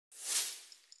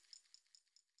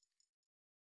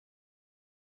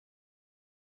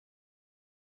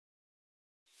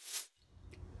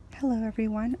Hello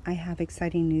everyone, I have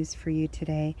exciting news for you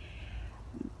today.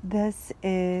 This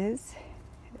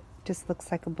just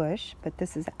looks like a bush, but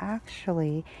this is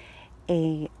actually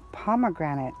a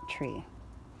pomegranate tree.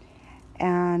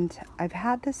 And I've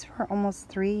had this for almost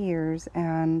 3 years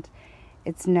and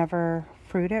it's never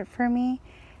fruited for me.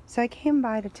 So I came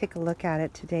by to take a look at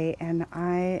it today and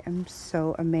I am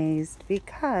so amazed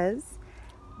because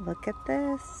look at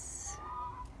this.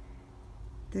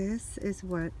 This is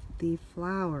what the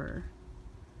flower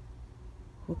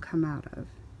will come out of.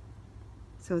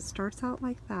 So it starts out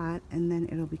like that and then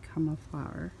it'll become a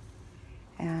flower.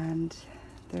 And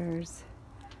there's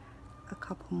a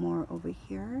couple more over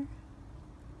here.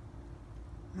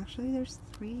 Actually there's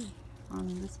 3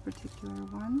 on this particular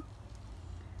one.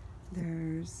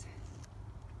 There's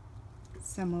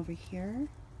some over here.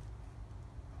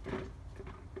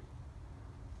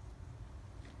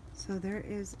 So there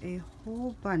is a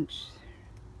whole bunch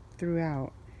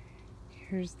throughout.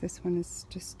 Here's this one is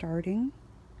just starting.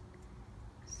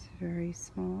 It's very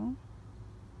small.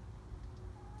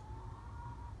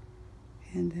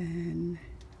 And then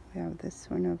we have this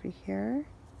one over here.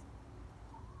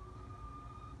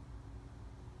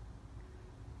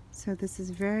 So this is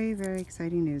very, very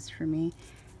exciting news for me.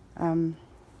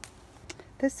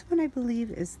 This one I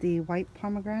believe is the white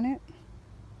pomegranate.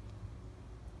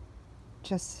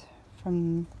 Just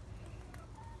from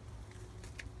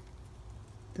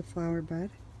the flower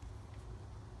bud.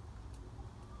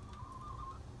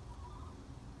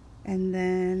 And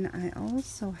then I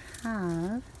also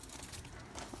have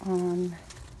on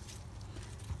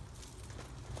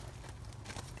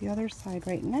the other side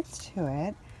right next to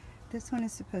it, this one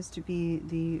is supposed to be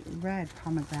the red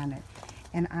pomegranate.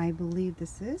 And I believe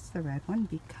this is the red one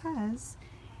because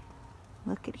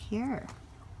look at here.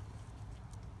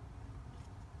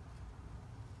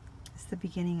 It's the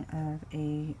beginning of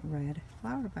a red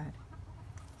flower bud.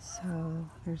 So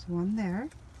there's one there.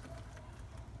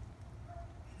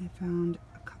 And I found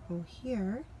a couple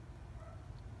here.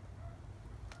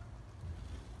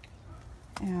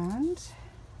 And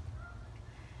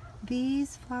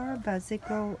these flower buds, they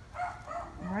grow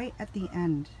right at the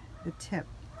end, the tip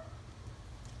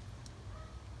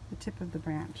of the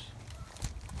branch.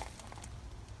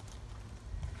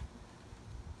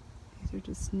 These are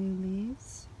just new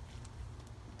leaves.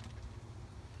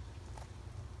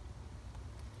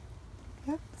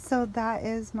 Yep, so that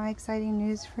is my exciting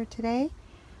news for today.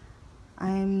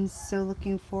 I'm so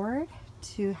looking forward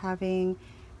to having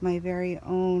my very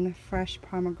own fresh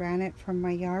pomegranate from my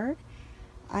yard.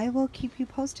 I will keep you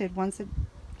posted. Once it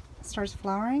starts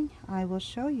flowering, I will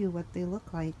show you what they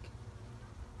look like.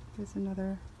 There's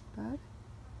another bud.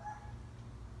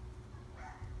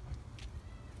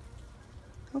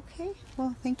 Okay,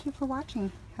 well, thank you for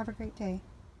watching. Have a great day.